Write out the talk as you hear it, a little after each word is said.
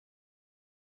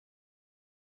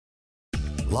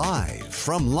Live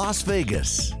from Las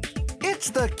Vegas,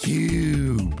 it's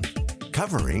theCUBE.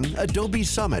 Covering Adobe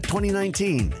Summit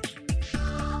 2019.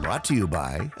 Brought to you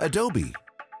by Adobe.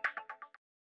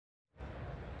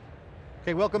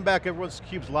 Okay, welcome back everyone. It's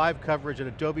theCUBE's live coverage at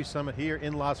Adobe Summit here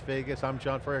in Las Vegas. I'm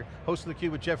John Furrier, host of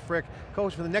theCUBE with Jeff Frick,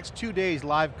 co-host for the next 2 days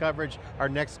live coverage. Our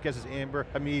next guest is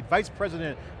Hameed, Vice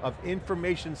President of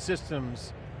Information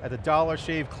Systems at the Dollar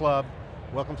Shave Club.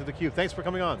 Welcome to theCUBE, thanks for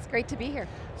coming on. It's great to be here.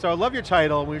 So I love your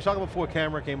title. We were talking before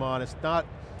camera came on,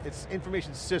 it's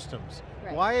Information Systems.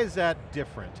 Right. Why is that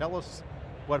different? Tell us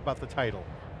what about the title?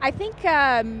 I think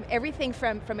everything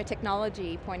from a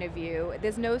technology point of view,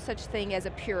 there's no such thing as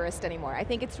a purist anymore. I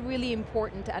think it's really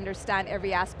important to understand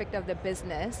every aspect of the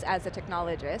business as a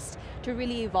technologist to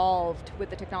really evolve with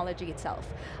the technology itself.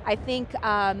 I think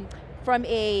from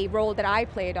a role that I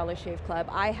play at Dollar Shave Club,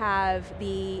 I have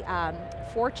the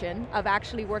fortune of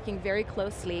actually working very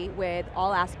closely with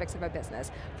all aspects of our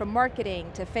business, from marketing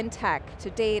to fintech, to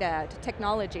data, to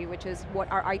technology, which is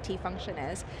what our IT function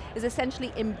is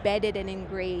essentially embedded and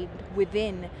ingrained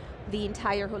within the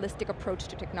entire holistic approach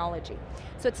to technology.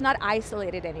 So it's not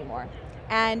isolated anymore.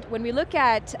 And when we look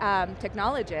at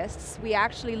technologists, we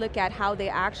actually look at how they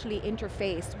actually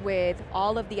interface with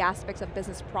all of the aspects of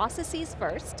business processes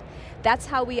first. That's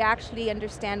how we actually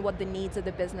understand what the needs of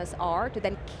the business are to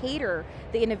then cater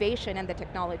the innovation and the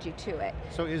technology to it.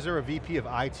 So is there a VP of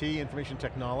IT, information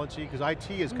technology? Because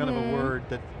IT is kind of a word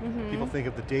that people think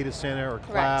of the data center or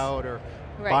cloud or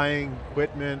buying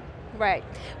equipment. Right.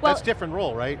 Well, that's a different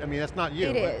role, right? I mean, that's not you.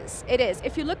 It is. It is.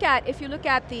 If you look at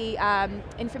the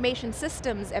information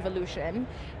systems evolution,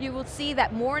 you will see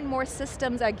that more and more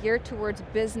systems are geared towards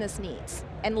business needs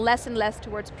and less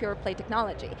towards pure play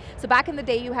technology. So back in the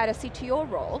day, you had a CTO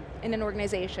role in an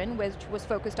organization which was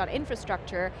focused on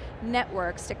infrastructure,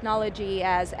 networks, technology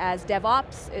as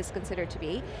DevOps is considered to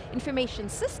be. Information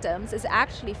systems is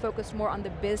actually focused more on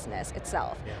the business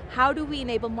itself. Yeah. How do we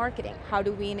enable marketing? How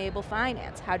do we enable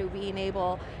finance? How do we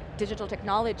enable digital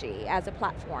technology as a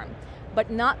platform?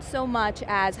 But not so much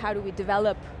as how do we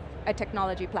develop a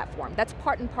technology platform. That's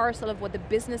part and parcel of what the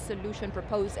business solution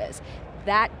proposes.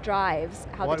 That drives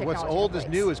how the technology What's old operates.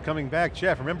 is new is coming back.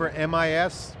 Jeff, remember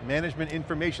MIS, Management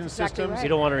Information Systems? Right. You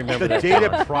don't want to remember the that.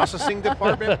 data processing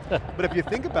department. But if you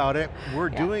think about it, we're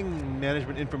doing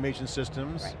Management Information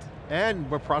Systems, and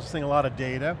we're processing a lot of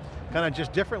data, kind of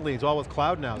just differently. It's all with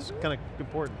cloud now, it's kind of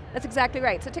important. That's exactly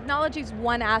right. So technology is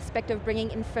one aspect of bringing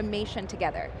information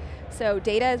together. So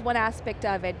data is one aspect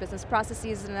of it, business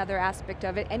processes is another aspect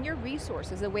of it, and your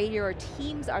resources, the way your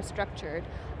teams are structured,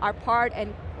 are part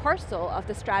and parcel of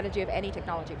the strategy of any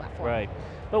technology platform. Right.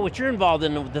 But what you're involved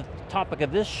in, the topic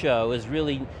of this show, is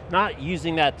really not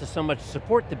using that to so much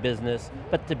support the business,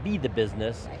 but to be the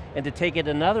business, and to take it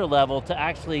another level to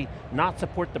actually not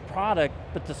support the product,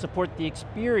 but to support the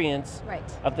experience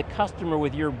of the customer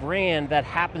with your brand that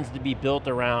happens to be built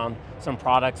around some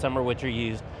products, some of which are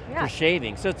used for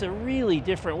shaving. So it's a really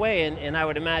different way, and I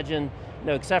would imagine,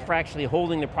 except for actually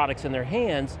holding the products in their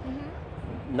hands,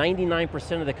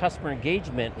 99% of the customer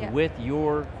engagement with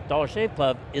your Dollar Shave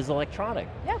Club is electronic.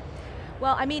 Yeah.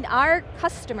 Well, I mean, our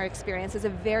customer experience is a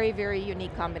very, very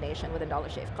unique combination with a Dollar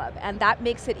Shave Club, and that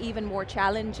makes it even more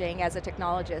challenging as a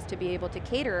technologist to be able to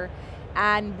cater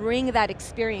and bring that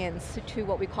experience to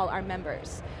what we call our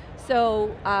members.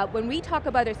 So when we talk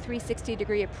about a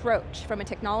 360-degree approach from a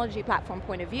technology platform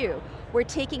point of view, we're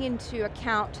taking into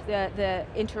account the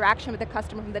interaction with the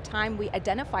customer from the time we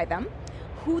identify them,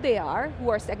 who they are, who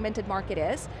our segmented market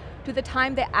is, to the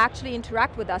time they actually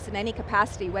interact with us in any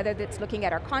capacity, whether it's looking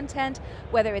at our content,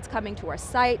 whether it's coming to our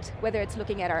site, whether it's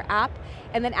looking at our app,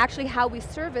 and then actually how we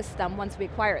service them once we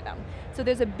acquire them. So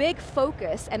there's a big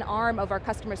focus and arm of our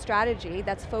customer strategy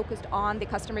that's focused on the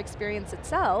customer experience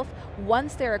itself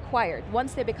once they're acquired,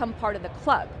 once they become part of the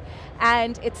club.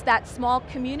 And it's that small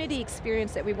community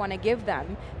experience that we want to give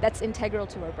them that's integral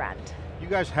to our brand. You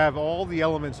guys have all the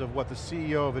elements of what the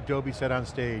CEO of Adobe said on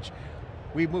stage.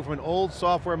 We've moved from an old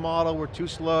software model, we're too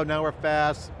slow, now we're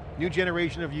fast, new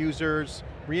generation of users,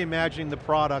 reimagining the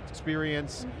product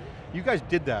experience. You guys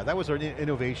did that, that was an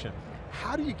innovation.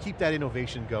 How do you keep that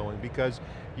innovation going? Because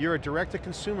you're a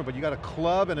direct-to-consumer, but you got a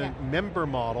club and a member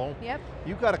model.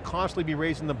 You've got to constantly be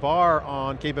raising the bar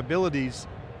on capabilities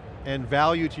and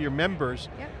value to your members.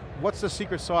 What's the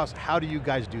secret sauce? How do you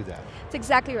guys do that? That's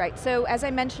exactly right. So as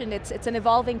I mentioned, it's an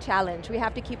evolving challenge. We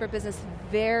have to keep our business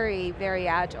very, very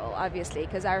agile, obviously,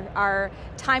 because our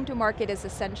time to market is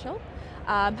essential.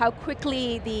 how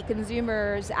quickly the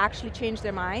consumers actually change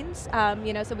their minds.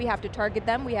 So we have to target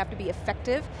them, we have to be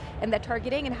effective in that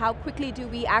targeting, and how quickly do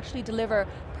we actually deliver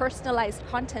personalized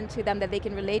content to them that they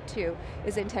can relate to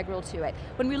is integral to it.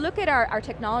 When we look at our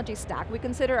technology stack, we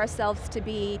consider ourselves to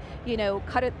be,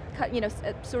 cut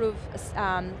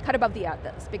above the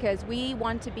others, because we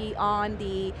want to be on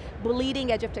the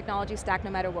bleeding edge of technology stack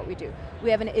no matter what we do. We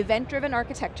have an event-driven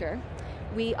architecture.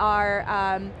 We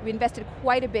invested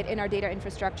quite a bit in our data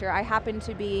infrastructure. I happen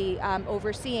to be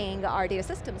overseeing our data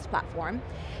systems platform.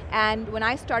 And when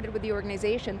I started with the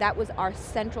organization, that was our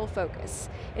central focus.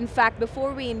 In fact,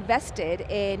 before we invested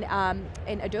in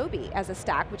Adobe as a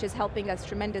stack, which is helping us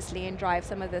tremendously and drive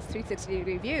some of this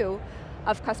 360-degree view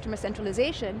of customer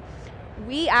centralization,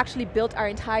 we actually built our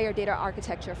entire data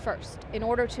architecture first in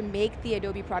order to make the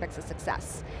Adobe products a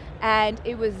success. And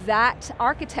it was that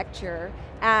architecture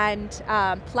and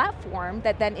platform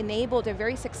that then enabled a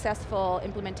very successful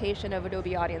implementation of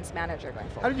Adobe Audience Manager going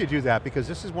forward. How did you do that? Because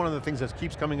this is one of the things that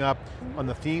keeps coming up on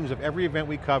the themes of every event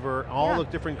we cover, all the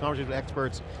different conversations with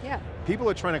experts. Yeah. People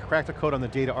are trying to crack the code on the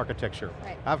data architecture.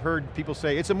 Right. I've heard people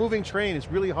say, it's a moving train, it's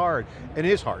really hard, and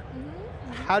it is hard.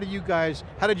 How did you guys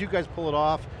pull it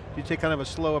off? Did you take kind of a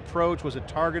slow approach? Was it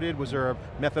targeted? Was there a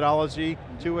methodology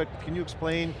to it? Can you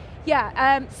explain?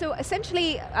 Yeah, so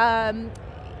essentially,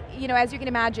 as you can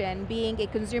imagine, being a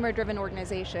consumer-driven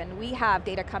organization, we have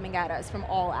data coming at us from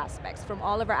all aspects, from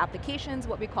all of our applications,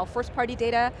 what we call first-party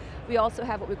data. We also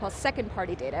have what we call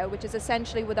second-party data, which is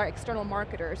essentially with our external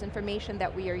marketers, information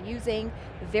that we are using.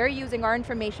 They're using our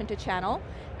information to channel,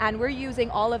 and we're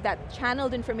using all of that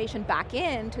channeled information back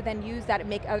in to then use that and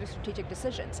make other strategic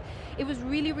decisions. It was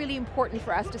really, really important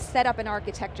for us to set up an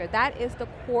architecture. That is the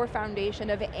core foundation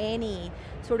of any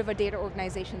sort of a data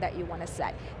organization that you want to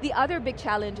set. The other big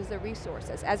challenge is the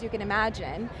resources. As you can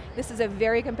imagine, this is a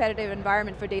very competitive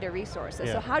environment for data resources.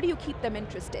 Yeah. So how do you keep them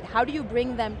interested? How do you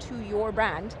bring them to your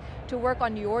brand to work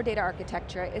on your data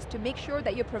architecture is to make sure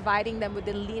that you're providing them with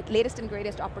the latest and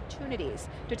greatest opportunities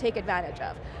to take advantage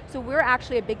of. So we're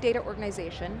actually a big data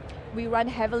organization. We run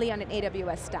heavily on an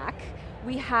AWS stack.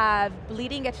 We have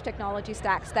bleeding edge technology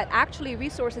stacks that actually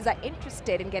resources are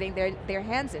interested in getting their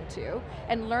hands into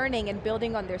and learning and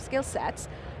building on their skill sets.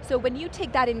 So when you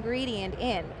take that ingredient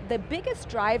in, the biggest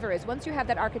driver is once you have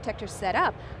that architecture set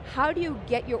up, how do you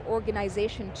get your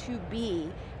organization to be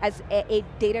as a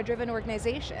data-driven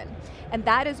organization? And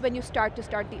that is when you start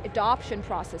the adoption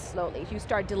process slowly. You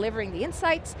start delivering the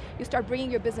insights, you start bringing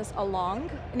your business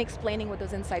along and explaining what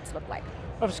those insights look like.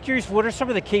 I was curious, what are some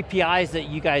of the KPIs that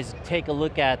you guys take a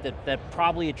look at that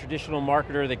probably a traditional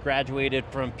marketer that graduated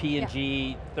from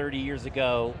P&G 30 years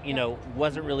ago,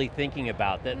 wasn't really thinking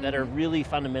about, that are really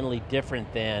fundamentally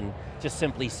different than just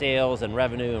simply sales and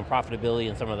revenue and profitability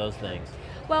and some of those things?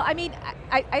 Well, I mean,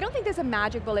 I don't think there's a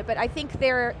magic bullet, but I think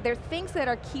there are things that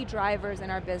are key drivers in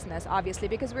our business, obviously,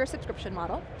 because we're a subscription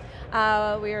model.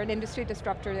 We're an industry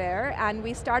disruptor there, and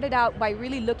we started out by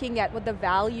really looking at what the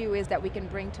value is that we can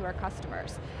bring to our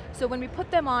customers. So when we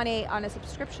put them on a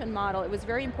subscription model, it was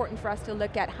very important for us to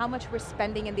look at how much we're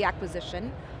spending in the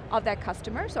acquisition of that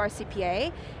customer, so our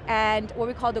CPA, and what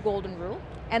we call the golden rule,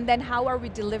 and then how are we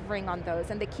delivering on those?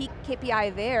 And the key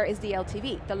KPI there is the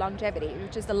LTV, the longevity,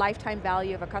 which is the lifetime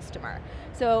value of a customer.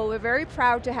 So we're very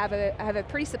proud to have a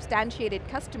pretty substantiated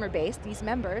customer base, these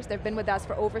members, they've been with us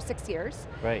for over 6 years.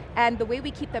 Right. And the way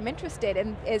we keep them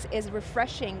interested is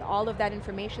refreshing all of that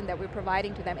information that we're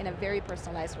providing to them in a very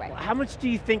personalized way. How much do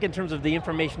you think in terms of the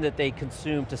information that they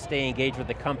consume to stay engaged with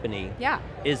the company? Yeah.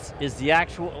 Is the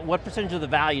actual, what percentage of the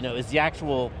value, is the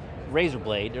actual razor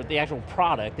blade or the actual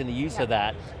product and the use of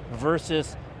that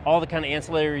versus all the kind of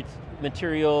ancillary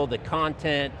material, the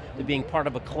content, the being part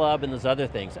of a club and those other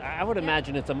things? I would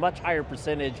imagine it's a much higher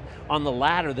percentage on the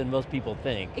latter than most people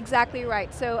think. Exactly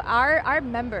right. So our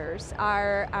members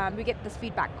are, we get this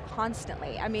feedback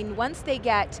constantly. I mean, once they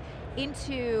get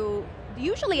into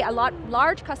usually a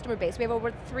large customer base. We have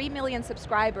over 3 million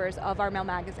subscribers of our Mail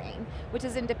magazine, which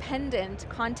is independent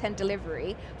content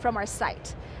delivery from our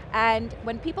site. And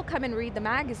when people come and read the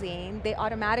magazine, they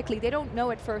don't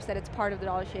know at first that it's part of the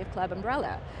Dollar Shave Club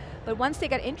umbrella. But once they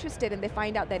get interested and they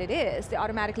find out that it is, they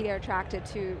automatically are attracted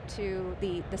to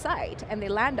the site and they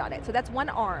land on it. So that's one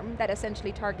arm that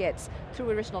essentially targets through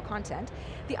original content.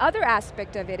 The other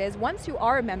aspect of it is once you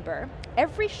are a member,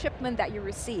 every shipment that you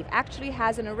receive actually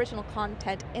has an original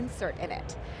content insert in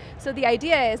it. So the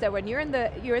idea is that when you're in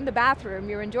the bathroom,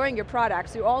 you're enjoying your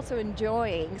products, you're also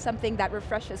enjoying something that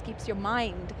refreshes, keeps your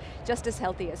mind just as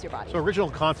healthy as your body. So original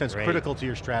content's critical to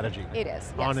your strategy. It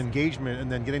is, yes. On engagement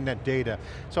and then getting that data.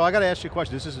 So I I got to ask you a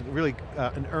question. This is really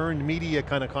an earned media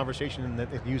kind of conversation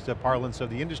that if you use the parlance of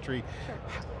the industry. Sure.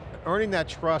 Earning that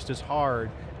trust is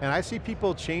hard, and I see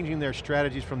people changing their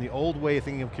strategies from the old way of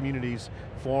thinking of communities,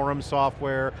 forum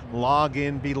software, log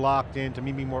in, be locked in, to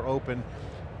be more open.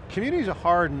 Communities are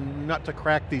hard not to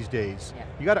crack these days. Yeah.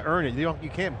 You got to earn it, you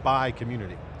can't buy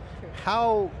community. True.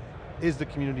 How is the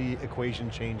community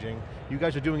equation changing? You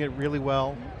guys are doing it really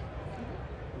well.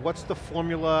 What's the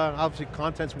formula? Obviously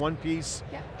content's one piece.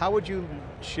 Yeah. How would you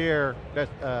share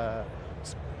that,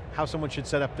 how someone should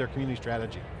set up their community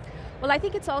strategy? Well, I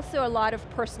think it's also a lot of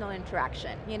personal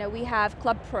interaction. You know, we have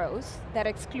Club Pros that are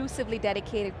exclusively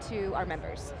dedicated to our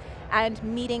members and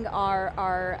meeting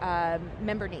our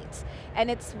member needs.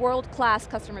 And it's world-class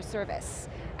customer service.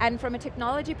 And from a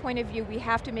technology point of view, we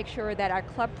have to make sure that our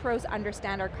Club Pros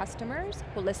understand our customers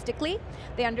holistically.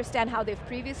 They understand how they've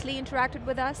previously interacted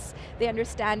with us. They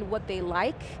understand what they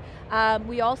like.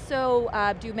 We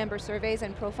also do member surveys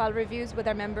and profile reviews with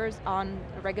our members on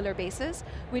a regular basis.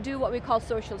 We do what we call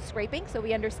social scraping, so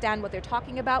we understand what they're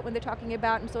talking about when they're talking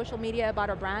about in social media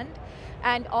about our brand.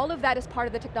 And all of that is part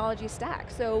of the technology stack.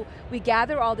 So we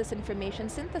gather all this information,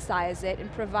 synthesize it,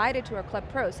 and provide it to our Club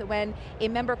Pros. So when a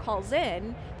member calls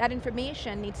in, that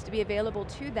information needs to be available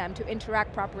to them to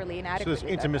interact properly and adequately. So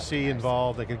there's intimacy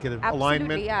involved, they can get an Absolutely,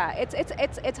 alignment? Yeah,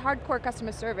 it's hardcore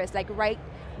customer service, like right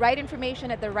information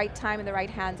at the right time in the right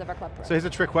hands of our Club Pros. So here's a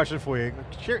trick question for you.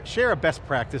 Share a best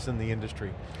practice in the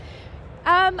industry.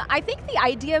 I think the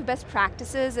idea of best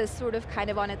practices is sort of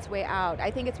kind of on its way out. I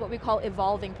think it's what we call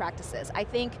evolving practices. I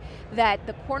think that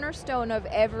the cornerstone of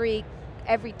every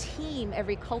team,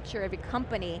 every culture, every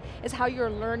company is how you're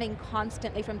learning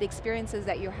constantly from the experiences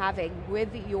that you're having with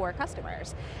your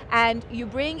customers. And you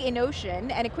bring a notion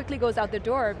and it quickly goes out the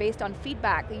door based on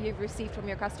feedback that you've received from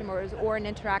your customers or an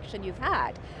interaction you've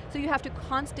had. So you have to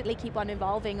constantly keep on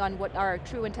evolving on what are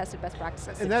true and tested best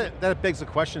practices. And that begs the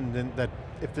question then that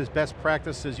if this best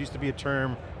practices used to be a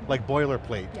term like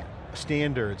boilerplate,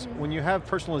 standards, when you have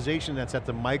personalization that's at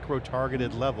the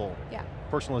micro-targeted level,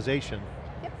 personalization,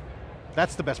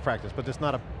 that's the best practice, but it's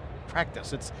not a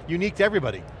practice. It's unique to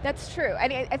everybody. That's true.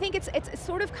 I think it's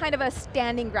sort of kind of a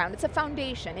standing ground. It's a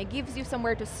foundation. It gives you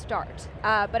somewhere to start.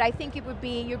 But I think you'd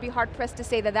be hard pressed to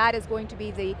say that that is going to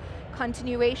be the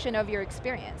continuation of your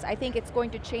experience. I think it's going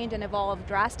to change and evolve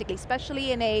drastically,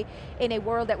 especially in a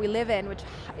world that we live in,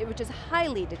 which is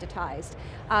highly digitized.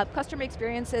 Customer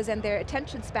experiences and their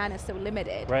attention span is so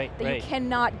limited that you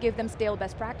cannot give them stale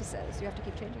best practices. You have to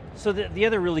keep changing. So the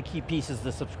other really key piece is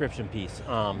the subscription piece.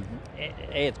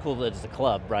 It's cool that it's a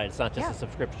club, right? It's not just a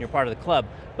subscription, you're part of the club.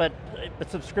 But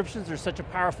subscriptions are such a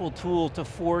powerful tool to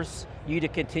force you to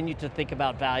continue to think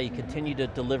about value, continue to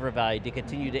deliver value, to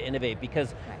continue to innovate,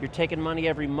 because you're taking money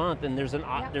every month and there's an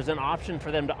option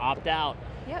for them to opt out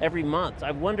every month.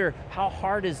 I wonder how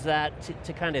hard is that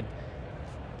to kind of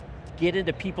get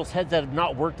into people's heads that have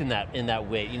not worked in that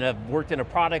way. You know, have worked in a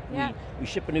product, we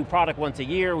ship a new product once a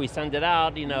year, we send it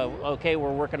out, you know, okay,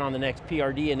 we're working on the next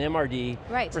PRD and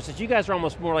MRD. Versus you guys are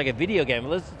almost more like a video game.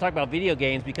 Let's talk about video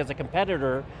games, because a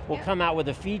competitor will come out with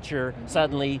a feature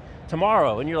suddenly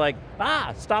tomorrow, and you're like,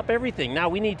 stop everything. Now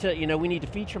we need to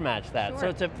feature match that. So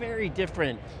it's a very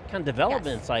different kind of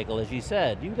development cycle, as you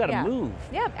said. You've got to move.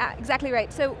 Yeah, exactly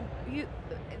right. So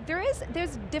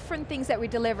there's different things that we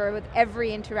deliver with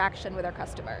every interaction with our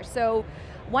customers. So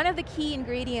one of the key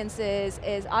ingredients is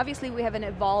obviously we have an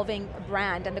evolving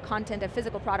brand and the content and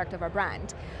physical product of our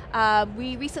brand.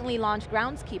 We recently launched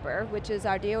Groundskeeper, which is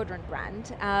our deodorant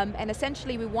brand, and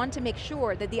essentially we want to make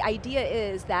sure that the idea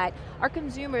is that our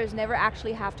consumers never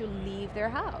actually have to leave their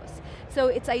house. So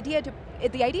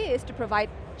the idea is to provide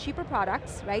cheaper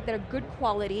products, right, that are good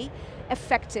quality,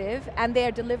 effective, and they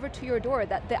are delivered to your door.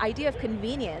 That the idea of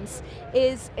convenience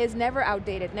is never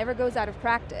outdated, never goes out of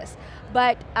practice.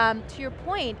 But to your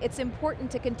point, it's important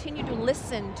to continue to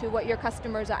listen to what your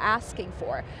customers are asking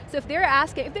for. So if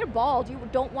they're bald, you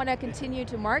don't want to continue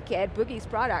to market Boogie's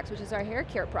products, which is our hair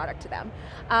care product, to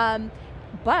them.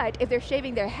 But if they're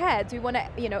shaving their heads, we want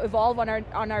to evolve on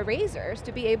our razors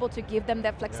to be able to give them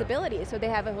that flexibility so they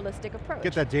have a holistic approach.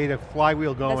 Get that data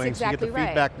flywheel going. That's exactly so you get the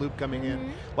feedback loop coming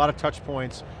in. A lot of touch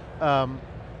points. I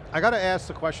got to ask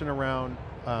the question around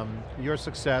your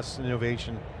success and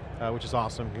innovation, which is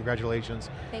awesome, congratulations.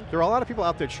 Thank you. There are a lot of people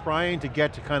out there trying to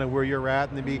get to kind of where you're at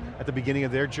and maybe at the beginning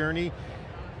of their journey.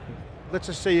 Let's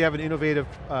just say you have an innovative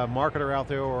marketer out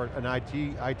there or an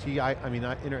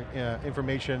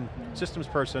information systems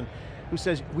person who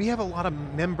says, we have a lot of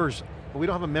members, but we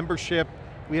don't have a membership,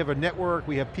 we have a network,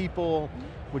 we have people,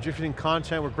 we're distributing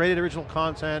content, we're great at original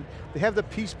content, they have the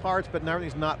piece parts, but now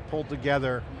everything's not pulled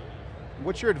together.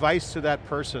 what's your advice to that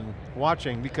person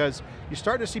watching? Because you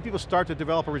start to see people start to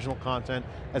develop original content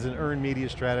as an earned media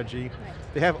strategy. Right.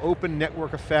 They have open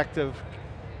network effect of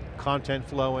content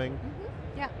flowing.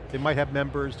 Yeah. They might have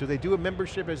members. Do they do a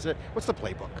membership? What's the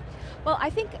playbook? Well, I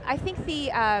think the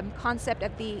concept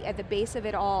at the base of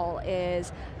it all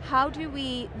is how do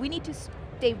we need to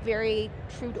stay very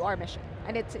true to our mission.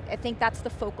 And I think that's the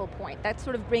focal point. That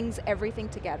sort of brings everything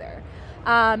together.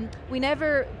 We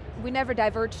never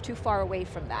diverge too far away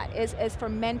from that, is for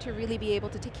men to really be able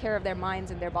to take care of their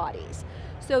minds and their bodies.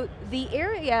 So the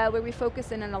area where we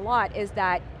focus in on a lot is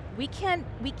that we can't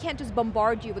just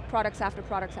bombard you with products after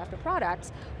products after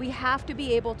products. We have to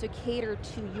be able to cater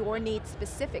to your needs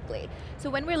specifically. So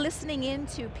when we're listening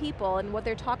into people and what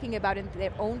they're talking about in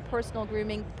their own personal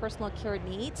grooming, personal care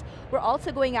needs, we're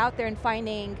also going out there and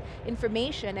finding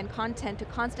information and content to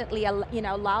constantly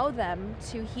allow them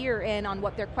to hear in on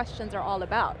what their questions are all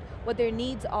about, what their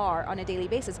needs are on a daily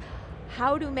basis.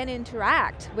 How do men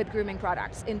interact with grooming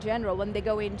products in general when they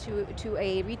go into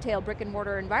a retail brick and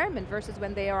mortar environment versus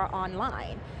when they are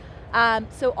online?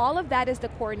 So all of that is the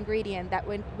core ingredient that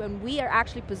when we are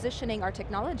actually positioning our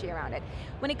technology around it.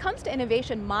 When it comes to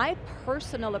innovation, my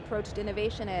personal approach to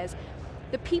innovation is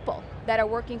the people that are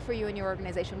working for you in your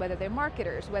organization, whether they're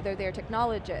marketers, whether they're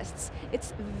technologists,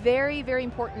 it's very, very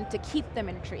important to keep them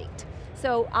intrigued.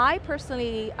 So I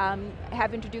personally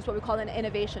have introduced what we call an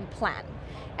innovation plan.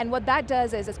 And what that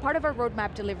does is, as part of our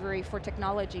roadmap delivery for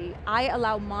technology, I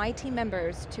allow my team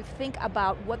members to think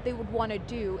about what they would want to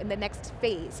do in the next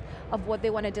phase of what they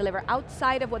want to deliver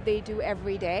outside of what they do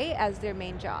every day as their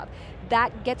main job.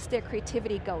 That gets their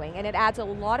creativity going, and it adds a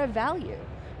lot of value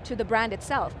to the brand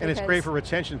itself. And it's great for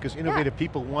retention, because innovative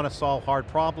people want to solve hard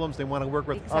problems, they want to work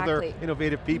with other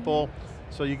innovative people,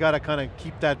 so you got to kind of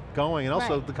keep that going, and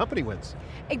also the company wins.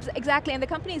 Exactly, and the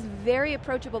company is very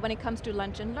approachable when it comes to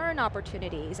lunch and learn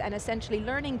opportunities and essentially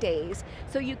learning days,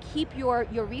 so you keep your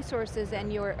resources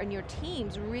and your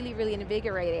teams really, really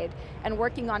invigorated and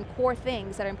working on core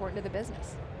things that are important to the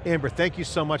business. Amber, thank you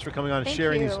so much for coming on and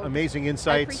sharing these amazing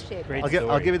insights. I appreciate it.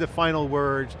 I'll give you the final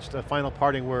word, just a final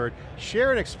parting word.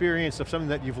 Share an experience of something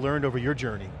that you've learned over your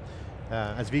journey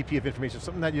as VP of Information,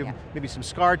 something that you've, maybe some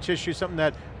scar tissue, something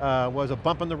that was a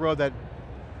bump on the road, that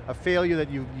a failure that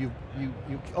you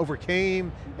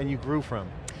overcame and you grew from.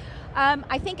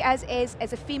 I think as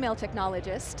a female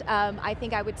technologist, I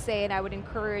think I would say, and I would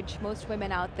encourage most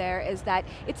women out there, is that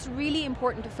it's really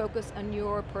important to focus on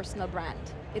your personal brand.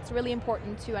 It's really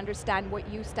important to understand what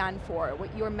you stand for, what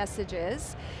your message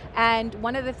is. And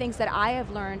one of the things that I have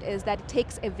learned is that it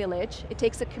takes a village, it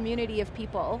takes a community of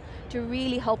people to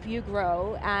really help you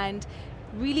grow, and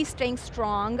really staying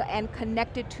strong and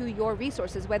connected to your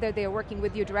resources, whether they're working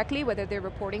with you directly, whether they're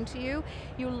reporting to you.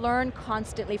 You learn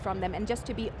constantly from them, and just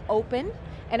to be open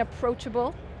and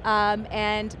approachable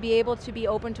and be able to be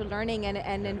open to learning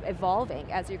and evolving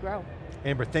as you grow.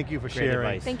 Amber, thank you for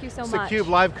sharing. Thank you so it's much. theCUBE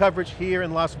live coverage here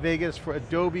in Las Vegas for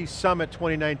Adobe Summit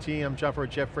 2019. I'm Jeff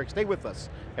Frick. Stay with us.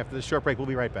 After this short break, we'll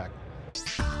be right back.